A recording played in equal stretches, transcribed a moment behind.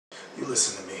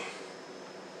listen to me.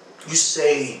 You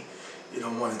say you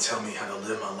don't want to tell me how to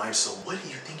live my life, so what do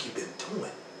you think you've been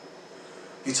doing?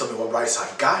 You tell me what rights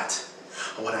I got,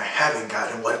 or what I haven't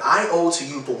got, and what I owe to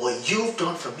you for what you've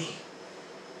done for me.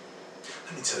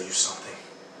 Let me tell you something.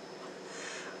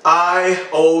 I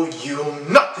owe you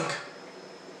nothing.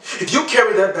 If you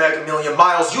carry that bag a million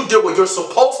miles, you did what you're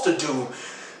supposed to do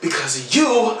because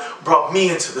you brought me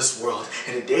into this world.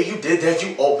 And the day you did that,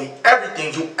 you owe me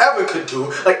everything you ever could do.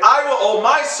 Like I will owe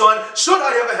my son, should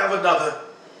I ever have another.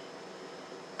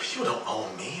 But you don't owe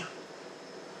me.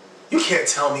 You can't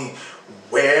tell me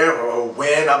where or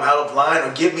when I'm out of line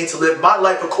or get me to live my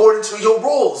life according to your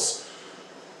rules.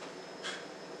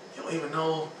 You don't even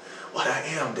know what I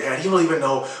am, Dad. You don't even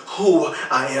know who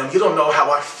I am. You don't know how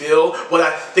I feel, what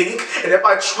I think. And if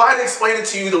I try to explain it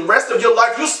to you the rest of your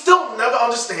life, you'll still never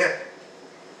understand.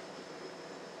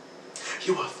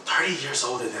 You are 30 years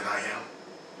older than I am.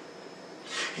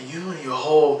 And you and your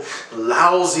whole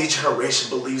lousy generation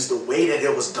believes the way that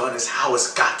it was done is how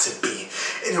it's got to be.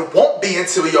 And it won't be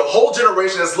until your whole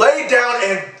generation has laid down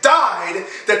and died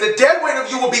that the dead weight of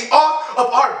you will be off of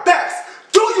our backs.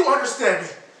 Do you understand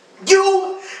me?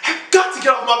 You have got to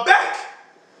get off my back.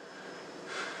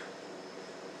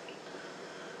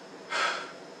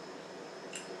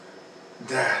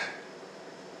 Dad.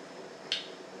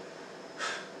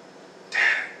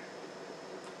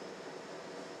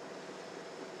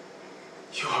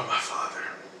 You are my father.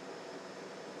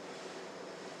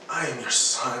 I am your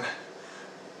son.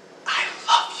 I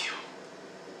love you.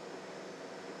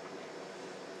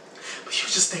 But you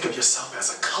just think of yourself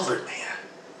as a colored man.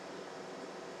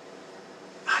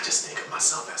 I just think of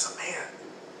myself as a man.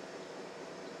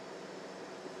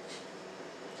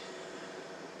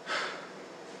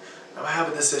 Now I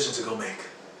have a decision to go make.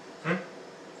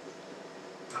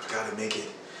 I've got to make it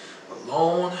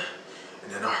alone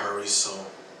and in a hurry, so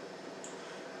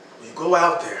when you go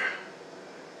out there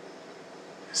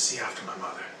and see after my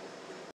mother.